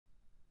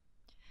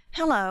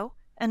Hello,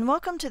 and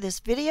welcome to this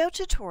video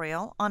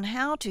tutorial on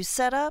how to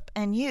set up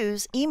and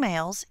use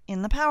emails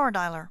in the Power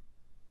Dialer.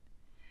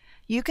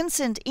 You can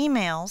send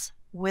emails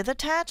with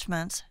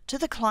attachments to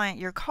the client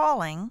you're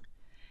calling,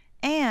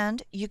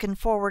 and you can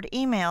forward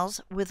emails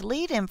with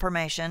lead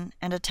information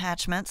and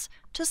attachments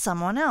to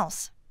someone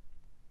else.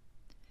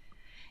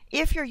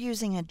 If you're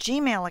using a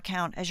Gmail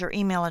account as your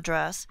email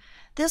address,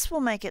 this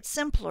will make it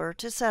simpler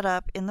to set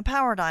up in the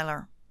Power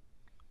Dialer.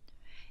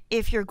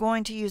 If you're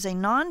going to use a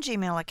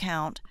non-Gmail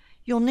account,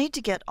 you'll need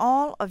to get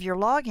all of your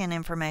login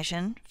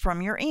information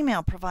from your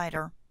email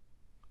provider.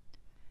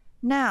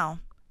 Now,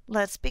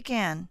 let's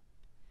begin.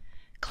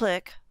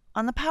 Click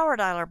on the Power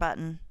Dialer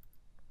button.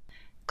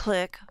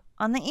 Click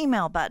on the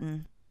Email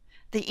button.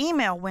 The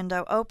email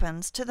window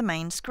opens to the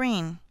main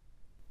screen.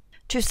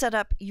 To set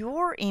up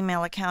your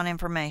email account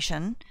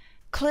information,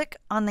 click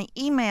on the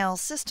Email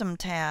System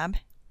tab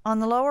on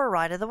the lower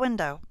right of the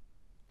window.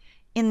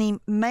 In the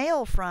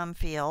Mail From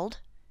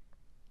field,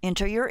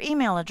 enter your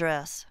email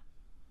address.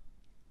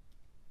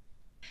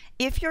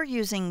 If you're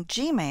using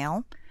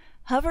Gmail,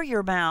 hover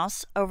your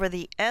mouse over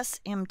the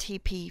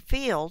SMTP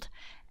field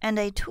and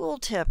a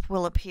tooltip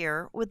will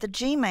appear with the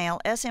Gmail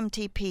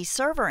SMTP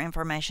server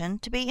information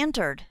to be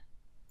entered.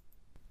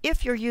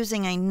 If you're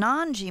using a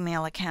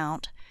non-Gmail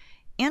account,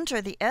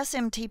 enter the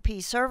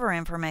SMTP server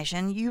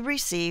information you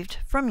received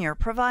from your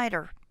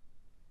provider.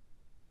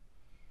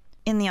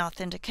 In the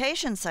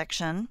authentication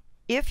section,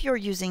 if you're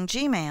using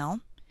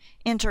Gmail,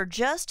 enter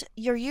just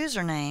your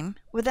username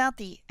without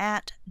the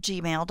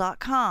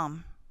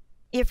 @gmail.com.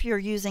 If you're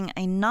using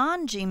a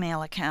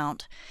non-Gmail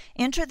account,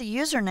 enter the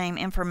username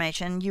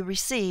information you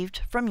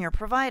received from your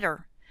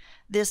provider.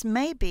 This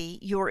may be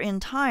your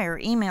entire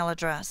email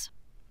address.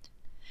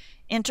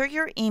 Enter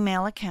your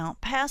email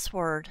account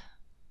password.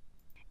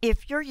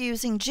 If you're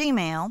using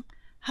Gmail,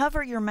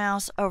 hover your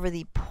mouse over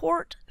the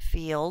Port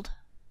field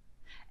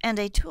and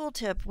a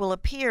tooltip will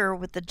appear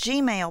with the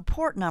Gmail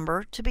port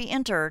number to be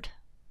entered.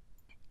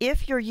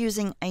 If you're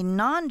using a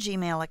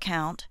non-Gmail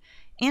account,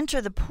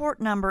 enter the port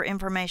number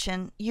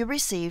information you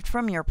received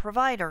from your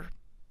provider.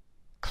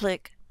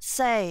 Click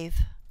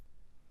Save.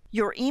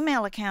 Your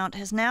email account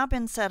has now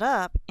been set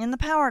up in the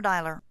Power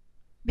Dialer.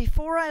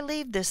 Before I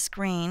leave this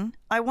screen,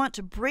 I want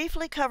to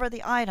briefly cover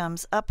the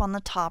items up on the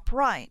top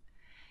right.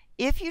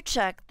 If you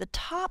check the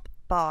top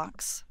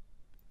box,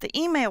 the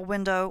email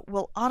window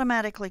will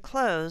automatically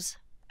close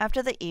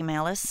after the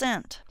email is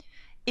sent.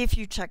 If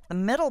you check the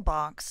middle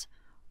box,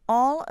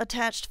 all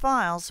attached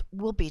files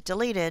will be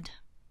deleted.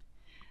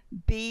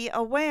 Be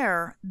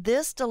aware,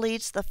 this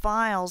deletes the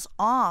files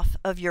off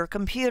of your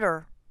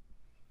computer.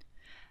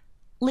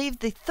 Leave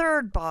the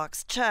third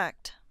box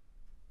checked.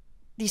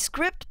 The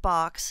script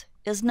box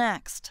is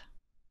next.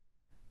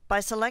 By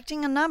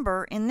selecting a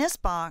number in this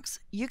box,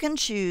 you can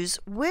choose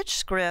which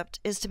script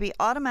is to be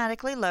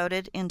automatically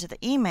loaded into the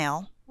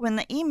email when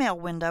the email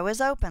window is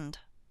opened.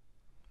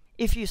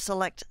 If you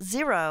select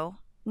 0,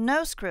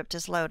 no script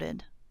is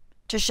loaded.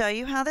 To show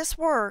you how this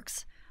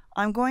works,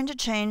 I'm going to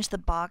change the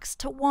box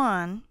to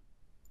 1.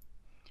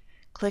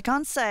 Click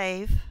on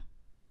Save,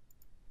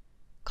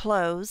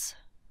 Close,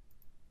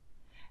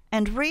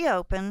 and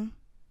reopen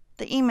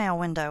the email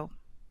window.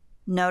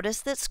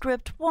 Notice that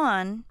script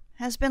 1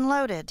 has been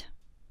loaded.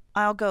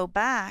 I'll go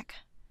back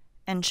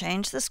and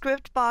change the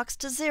script box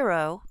to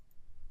 0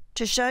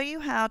 to show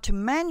you how to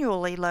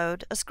manually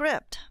load a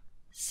script.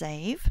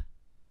 Save,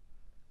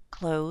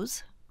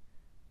 Close,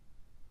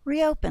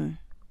 Reopen.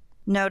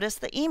 Notice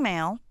the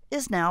email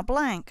is now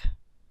blank.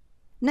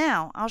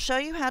 Now I'll show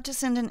you how to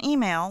send an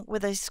email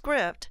with a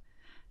script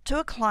to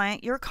a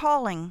client you're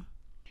calling.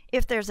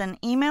 If there's an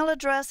email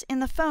address in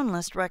the phone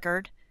list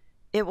record,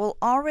 it will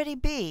already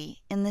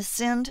be in the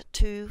Send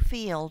To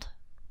field.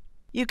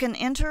 You can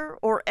enter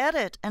or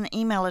edit an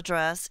email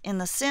address in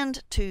the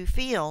Send To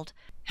field.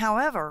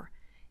 However,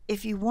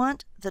 if you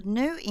want the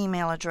new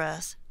email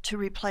address to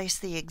replace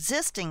the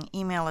existing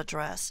email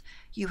address,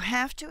 you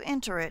have to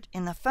enter it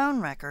in the phone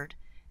record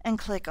and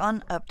click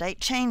on Update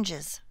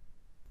Changes.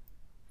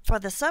 For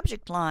the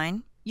subject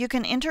line, you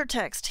can enter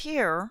text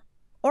here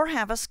or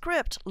have a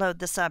script load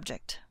the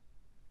subject.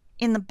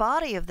 In the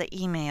body of the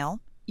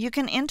email, you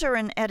can enter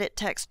and edit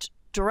text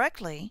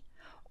directly,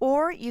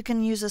 or you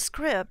can use a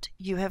script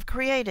you have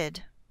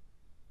created.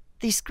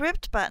 The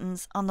script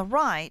buttons on the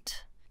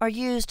right are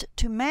used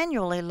to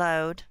manually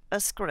load a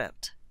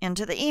script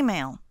into the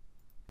email.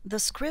 The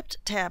script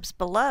tabs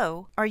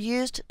below are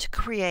used to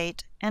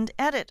create and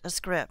edit a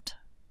script.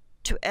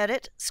 To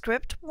edit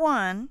script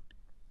 1,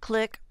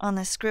 click on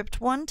the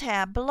script 1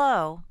 tab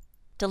below.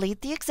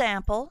 Delete the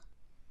example,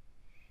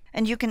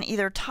 and you can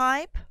either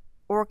type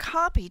or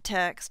copy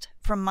text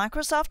from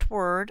Microsoft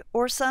Word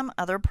or some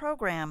other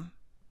program.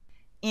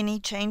 Any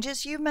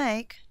changes you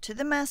make to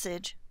the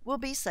message will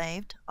be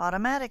saved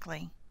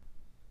automatically.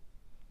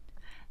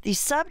 The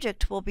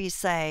subject will be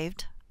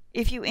saved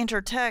if you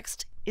enter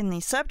text in the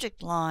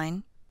subject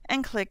line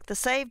and click the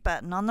Save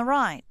button on the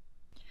right.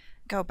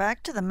 Go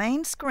back to the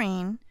main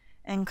screen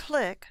and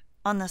click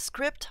on the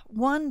Script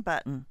 1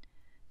 button.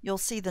 You'll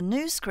see the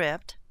new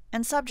script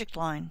and subject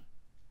line.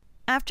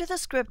 After the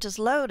script is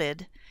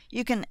loaded,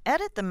 you can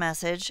edit the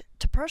message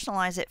to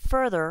personalize it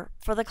further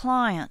for the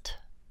client.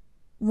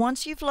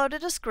 Once you've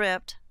loaded a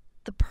script,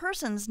 the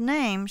person's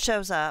name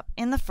shows up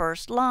in the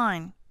first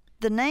line.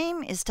 The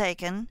name is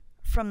taken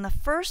from the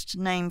first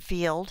name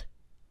field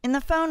in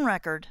the phone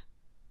record.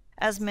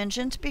 As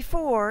mentioned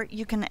before,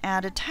 you can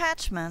add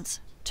attachments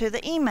to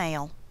the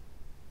email.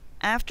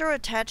 After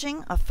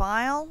attaching a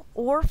file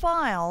or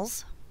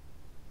files,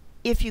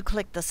 if you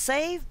click the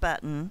Save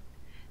button,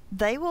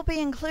 they will be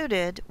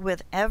included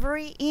with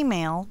every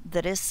email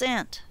that is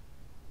sent.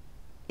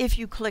 If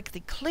you click the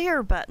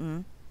Clear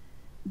button,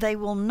 they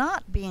will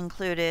not be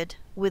included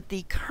with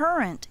the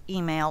current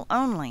email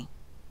only.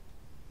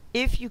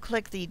 If you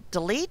click the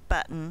Delete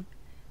button,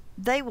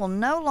 they will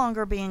no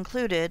longer be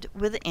included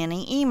with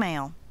any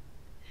email.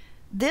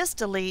 This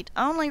delete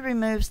only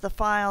removes the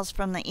files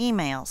from the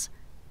emails,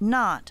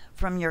 not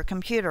from your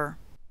computer.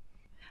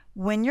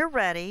 When you're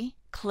ready,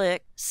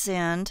 click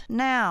Send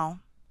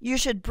Now. You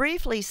should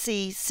briefly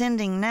see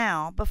Sending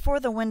Now before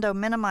the window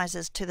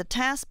minimizes to the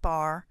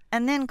taskbar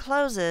and then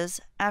closes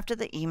after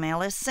the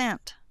email is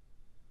sent.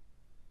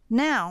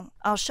 Now,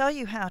 I'll show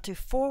you how to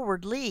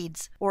forward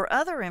leads or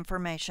other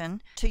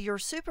information to your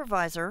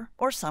supervisor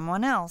or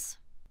someone else.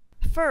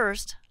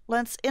 First,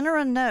 let's enter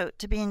a note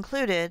to be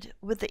included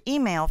with the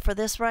email for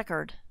this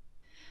record.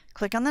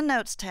 Click on the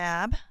Notes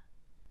tab,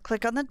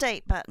 click on the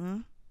Date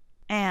button,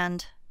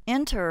 and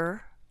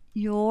enter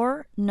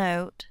your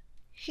note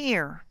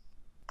here.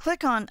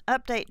 Click on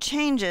Update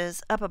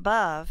Changes up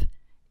above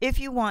if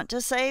you want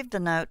to save the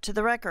note to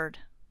the record.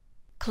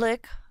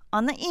 Click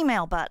on the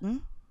Email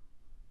button.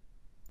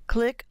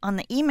 Click on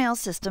the Email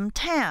System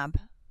tab.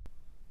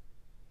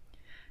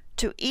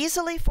 To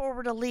easily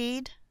forward a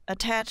lead,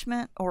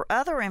 attachment, or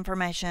other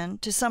information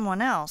to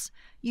someone else,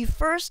 you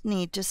first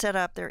need to set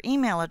up their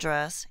email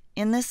address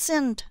in the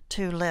Send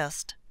To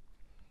list.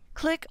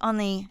 Click on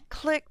the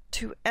Click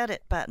to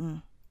Edit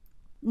button.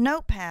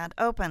 Notepad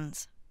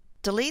opens.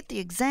 Delete the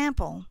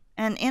example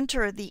and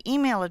enter the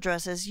email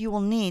addresses you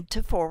will need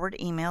to forward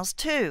emails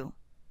to.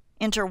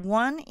 Enter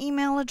one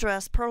email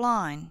address per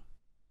line.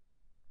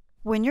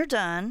 When you're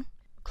done,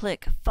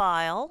 click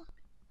File,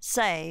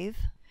 Save,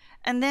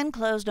 and then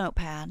close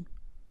Notepad.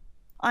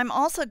 I'm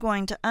also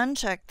going to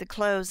uncheck the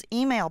Close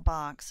Email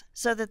box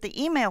so that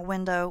the email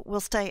window will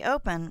stay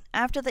open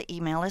after the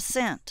email is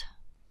sent.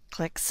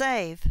 Click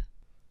Save.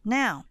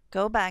 Now,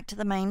 go back to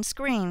the main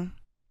screen.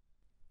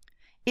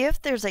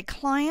 If there's a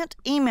client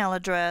email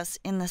address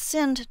in the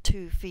Send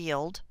To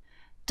field,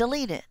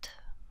 delete it.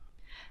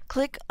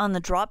 Click on the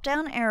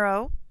drop-down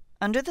arrow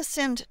under the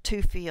Send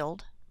To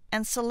field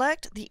and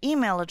select the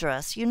email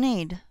address you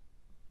need.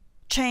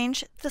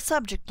 Change the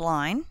subject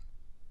line,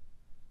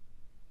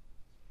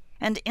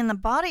 and in the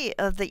body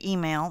of the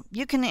email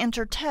you can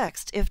enter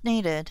text if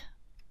needed.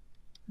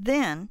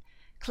 Then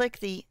click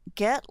the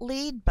Get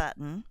Lead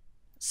button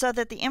so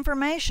that the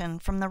information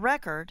from the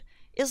record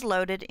is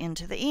loaded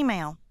into the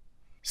email.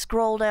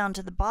 Scroll down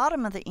to the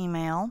bottom of the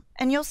email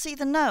and you'll see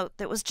the note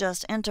that was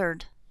just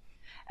entered.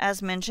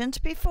 As mentioned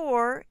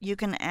before, you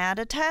can add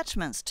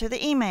attachments to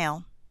the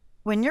email.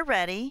 When you're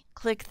ready,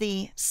 click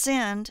the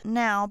Send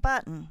Now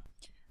button.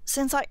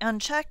 Since I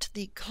unchecked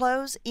the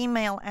Close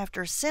Email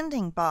After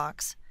Sending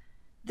box,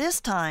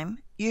 this time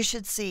you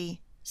should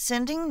see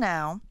Sending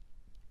Now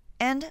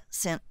and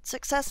Sent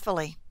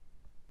Successfully.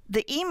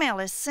 The email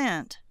is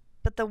sent,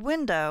 but the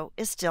window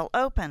is still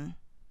open.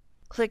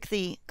 Click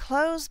the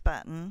Close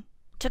button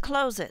to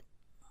close it.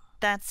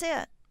 That's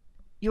it.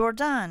 You're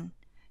done.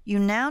 You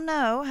now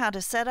know how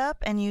to set up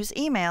and use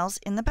emails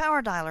in the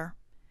Power Dialer.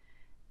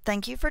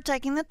 Thank you for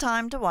taking the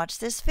time to watch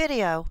this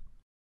video.